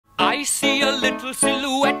I see a little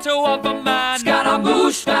silhouette of a man.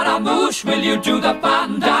 Scaramouche, will you do the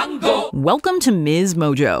fandango? Welcome to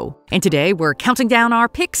MsMojo, and today we're counting down our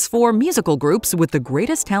picks for musical groups with the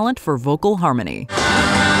greatest talent for vocal harmony.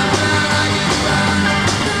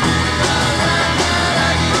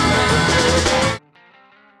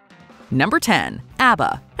 Number 10.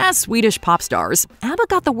 ABBA. As Swedish pop stars, ABBA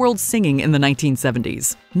got the world singing in the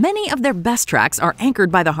 1970s. Many of their best tracks are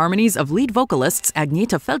anchored by the harmonies of lead vocalists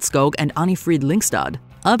Agneta Fältskog and Anni-Frid Lyngstad.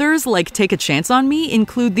 Others, like Take a Chance on Me,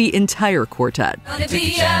 include the entire quartet.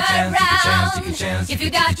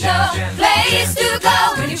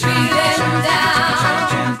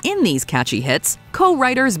 In these catchy hits,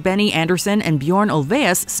 co-writers Benny Andersson and Bjorn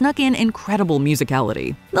Ulvaeus snuck in incredible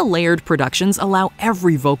musicality. The layered productions allow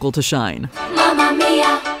every vocal to shine. Mamma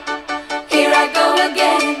mia, here I go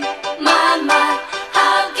again. Mama,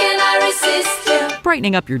 how can I resist you?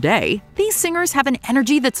 Brightening up your day, these singers have an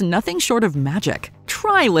energy that's nothing short of magic.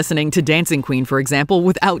 Try listening to Dancing Queen, for example,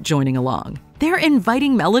 without joining along. Their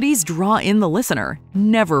inviting melodies draw in the listener,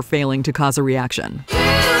 never failing to cause a reaction.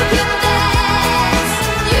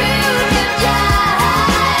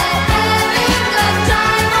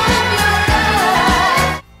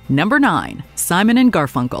 Number 9. Simon and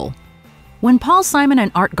Garfunkel. When Paul Simon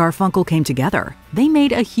and Art Garfunkel came together, they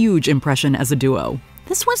made a huge impression as a duo.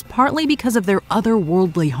 This was partly because of their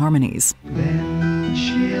otherworldly harmonies. Then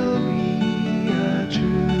she'll be a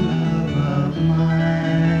true love of mine.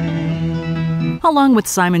 Along with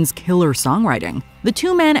Simon's killer songwriting, the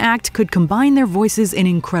two-man act could combine their voices in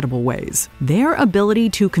incredible ways. Their ability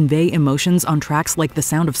to convey emotions on tracks like The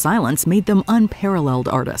Sound of Silence made them unparalleled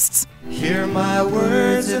artists. Hear my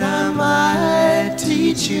words and I might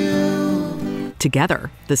teach you.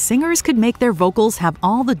 Together, the singers could make their vocals have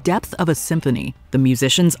all the depth of a symphony. The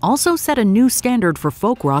musicians also set a new standard for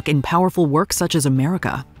folk rock in powerful works such as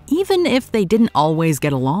America. Even if they didn't always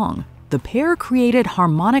get along, the pair created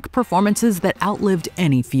harmonic performances that outlived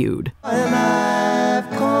any feud. And I've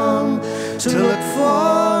come to look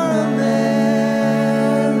for America.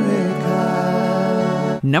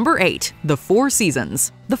 Number 8. The Four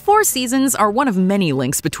Seasons. The Four Seasons are one of many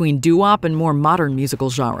links between doo-wop and more modern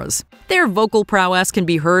musical genres. Their vocal prowess can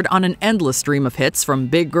be heard on an endless stream of hits from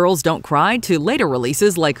Big Girls Don't Cry to later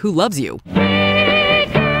releases like Who Loves You.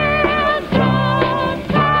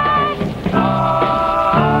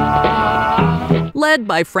 Led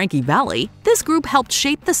by Frankie Valli, this group helped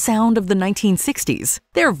shape the sound of the 1960s.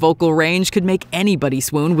 Their vocal range could make anybody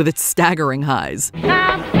swoon with its staggering highs.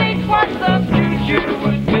 Now think what the future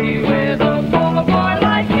would be with a polar boy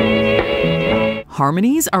like me.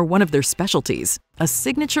 Harmonies are one of their specialties, a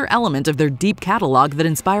signature element of their deep catalog that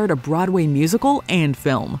inspired a Broadway musical and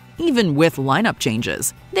film. Even with lineup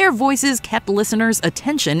changes, their voices kept listeners'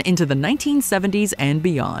 attention into the 1970s and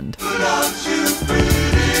beyond.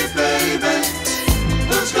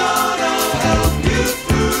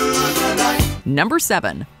 Number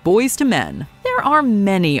 7. Boyz II Men. There are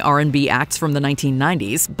many R&B acts from the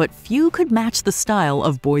 1990s, but few could match the style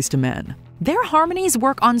of Boyz II Men. Their harmonies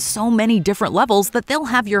work on so many different levels that they'll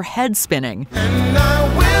have your head spinning. And I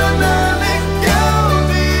will not let go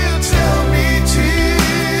till you tell me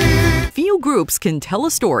to. Few groups can tell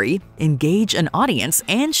a story, engage an audience,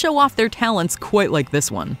 and show off their talents quite like this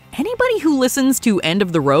one. Anybody who listens to End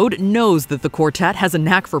of the Road knows that the quartet has a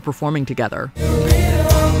knack for performing together.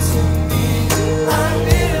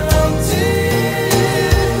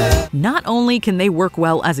 Not only can they work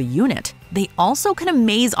well as a unit, they also can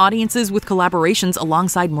amaze audiences with collaborations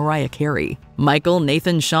alongside Mariah Carey. Michael,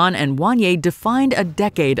 Nathan, Sean, and Wanya defined a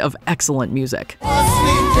decade of excellent music.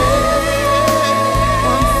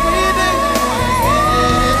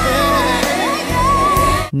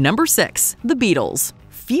 Number 6. The Beatles.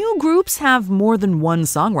 Few groups have more than one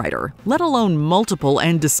songwriter, let alone multiple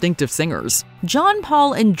and distinctive singers. John,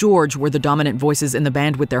 Paul, and George were the dominant voices in the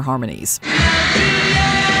band with their harmonies.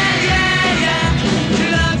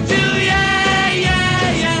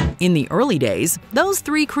 In the early days, those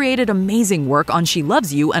three created amazing work on She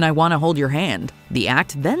Loves You and I Wanna Hold Your Hand. The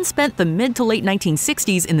act then spent the mid to late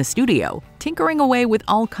 1960s in the studio, tinkering away with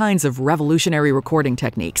all kinds of revolutionary recording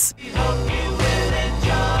techniques.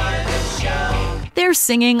 Their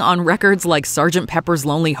singing on records like Sgt. Pepper's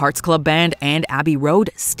Lonely Hearts Club Band and Abbey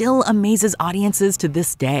Road still amazes audiences to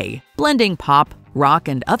this day. Blending pop, rock,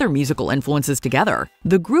 and other musical influences together,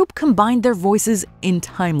 the group combined their voices in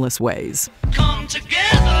timeless ways. Come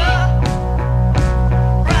together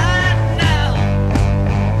right now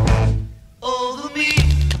over me.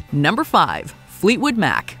 Number 5. Fleetwood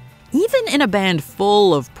Mac. Even in a band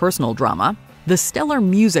full of personal drama, the stellar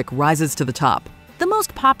music rises to the top. The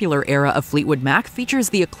most popular era of Fleetwood Mac features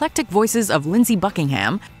the eclectic voices of Lindsey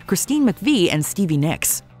Buckingham, Christine McVie, and Stevie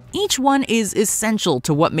Nicks. Each one is essential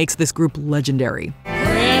to what makes this group legendary.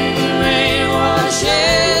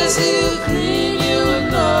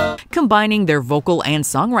 Combining their vocal and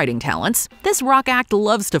songwriting talents, this rock act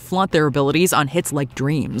loves to flaunt their abilities on hits like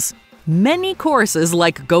Dreams. Many choruses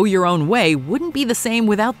like Go Your Own Way wouldn't be the same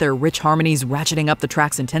without their rich harmonies ratcheting up the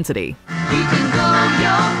track's intensity.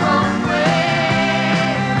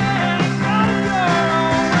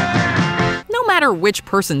 No matter which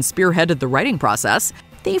person spearheaded the writing process,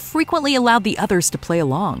 they frequently allowed the others to play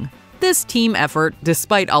along. This team effort,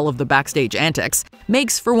 despite all of the backstage antics,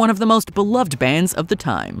 makes for one of the most beloved bands of the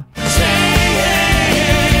time.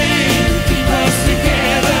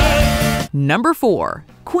 Number 4.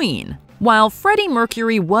 Queen. While Freddie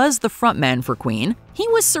Mercury was the frontman for Queen, he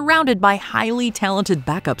was surrounded by highly talented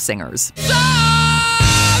backup singers.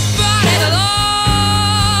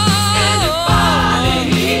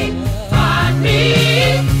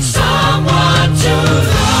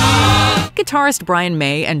 Guitarist Brian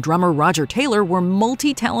May and drummer Roger Taylor were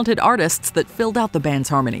multi-talented artists that filled out the band's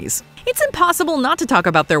harmonies. It's impossible not to talk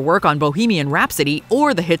about their work on Bohemian Rhapsody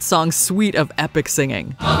or the hit song Suite of Epic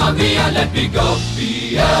Singing.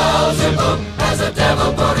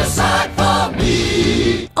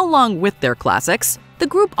 Along with their classics, the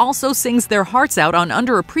group also sings their hearts out on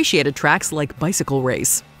underappreciated tracks like Bicycle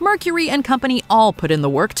Race. Mercury and company all put in the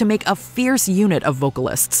work to make a fierce unit of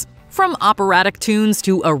vocalists. From operatic tunes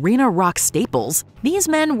to arena rock staples, these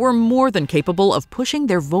men were more than capable of pushing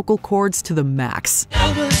their vocal cords to the max.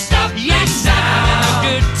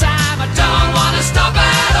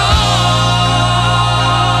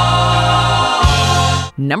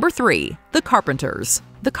 Number 3. The Carpenters.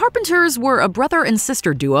 The Carpenters were a brother and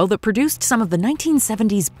sister duo that produced some of the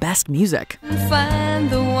 1970s best music. Find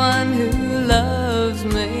the one who loves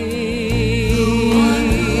me.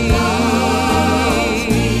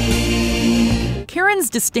 Karen's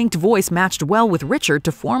distinct voice matched well with Richard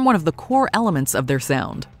to form one of the core elements of their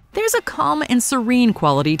sound. There's a calm and serene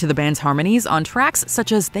quality to the band's harmonies on tracks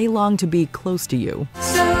such as They Long to Be Close to You.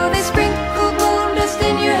 So they sprinkle gold dust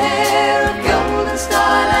in your hair, golden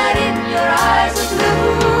starlight in your eyes of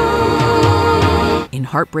blue. In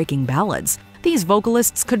heartbreaking ballads, these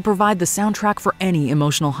vocalists could provide the soundtrack for any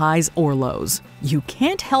emotional highs or lows. You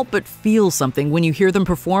can't help but feel something when you hear them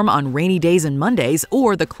perform on Rainy Days and Mondays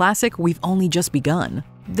or the classic We've Only Just Begun.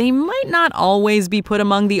 They might not always be put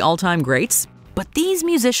among the all-time greats, but these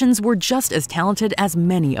musicians were just as talented as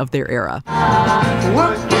many of their era.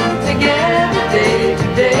 Working together day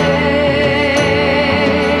to day,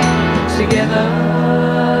 together.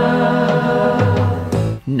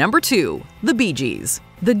 Number 2. The Bee Gees.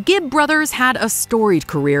 The Gibb brothers had a storied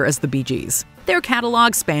career as the Bee Gees. Their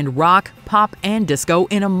catalog spanned rock, pop, and disco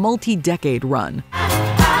in a multi-decade run.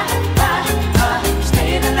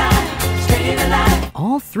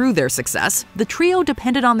 All through their success, the trio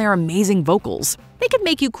depended on their amazing vocals. They could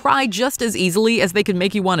make you cry just as easily as they could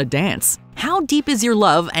make you want to dance. How Deep Is Your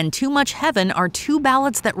Love and Too Much Heaven are two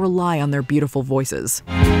ballads that rely on their beautiful voices.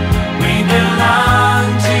 We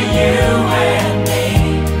belong to you and me.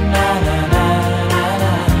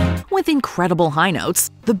 With incredible high notes,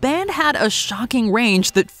 the band had a shocking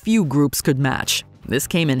range that few groups could match. This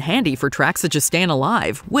came in handy for tracks such as Stayin'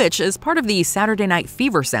 Alive, which, as part of the Saturday Night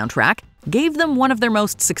Fever soundtrack, gave them one of their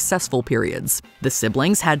most successful periods. The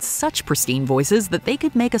siblings had such pristine voices that they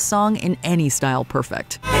could make a song in any style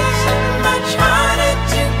perfect. It's so much harder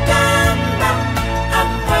to come back.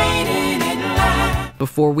 I'm waiting in line.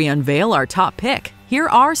 Before we unveil our top pick, here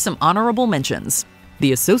are some honorable mentions.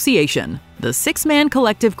 The Association. The six-man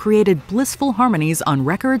collective created blissful harmonies on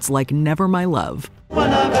records like Never My Love.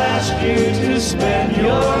 When I've asked you to spend your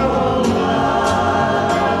whole life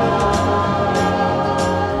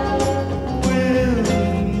with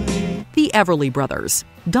me. The Everly Brothers.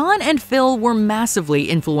 Don and Phil were massively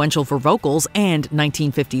influential for vocals and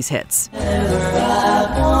 1950s hits.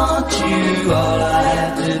 I want you, all I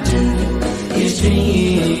have to do is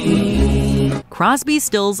dream. Crosby,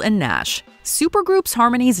 Stills, and Nash. Supergroup's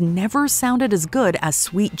harmonies never sounded as good as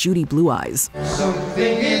Sweet Judy Blue Eyes.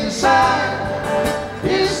 Something inside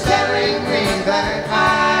is telling me that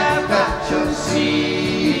I've got your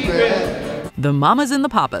secret. The Mamas and the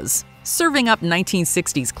Papas. Serving up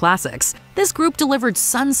 1960s classics, this group delivered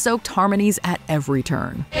sun-soaked harmonies at every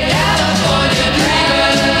turn.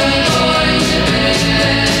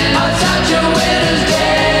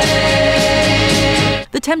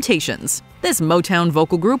 The Temptations. This Motown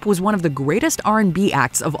vocal group was one of the greatest R&B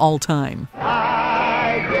acts of all time.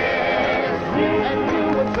 I guess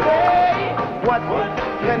you would say what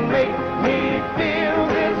can make me feel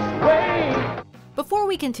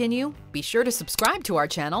we continue, be sure to subscribe to our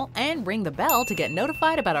channel and ring the bell to get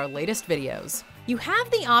notified about our latest videos. You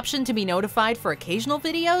have the option to be notified for occasional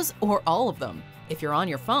videos or all of them. If you're on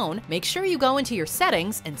your phone, make sure you go into your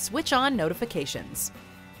settings and switch on notifications.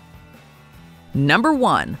 Number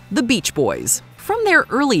 1. The Beach Boys. From their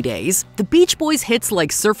early days, the Beach Boys' hits like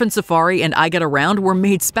Surfin' Safari and I Get Around were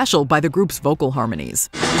made special by the group's vocal harmonies.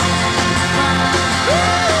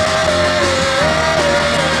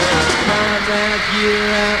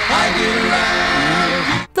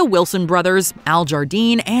 The Wilson brothers, Al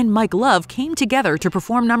Jardine, and Mike Love came together to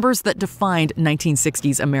perform numbers that defined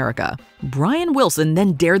 1960s America. Brian Wilson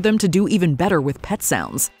then dared them to do even better with Pet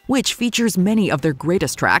Sounds, which features many of their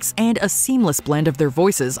greatest tracks and a seamless blend of their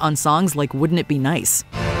voices on songs like Wouldn't It Be Nice?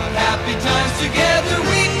 Happy times together we've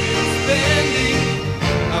been spending.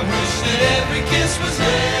 I wish that every kiss was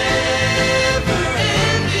never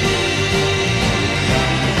ending.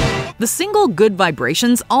 The single Good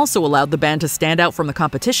Vibrations also allowed the band to stand out from the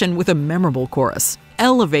competition with a memorable chorus.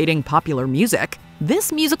 Elevating popular music,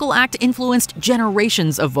 this musical act influenced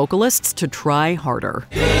generations of vocalists to try harder.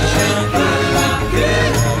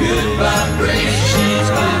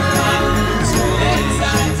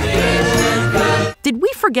 Did we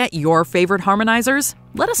forget your favorite harmonizers?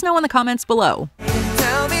 Let us know in the comments below.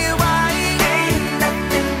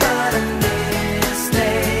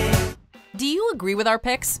 Do you agree with our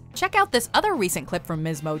picks? Check out this other recent clip from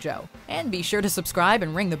MsMojo. And be sure to subscribe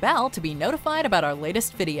and ring the bell to be notified about our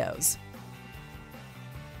latest videos.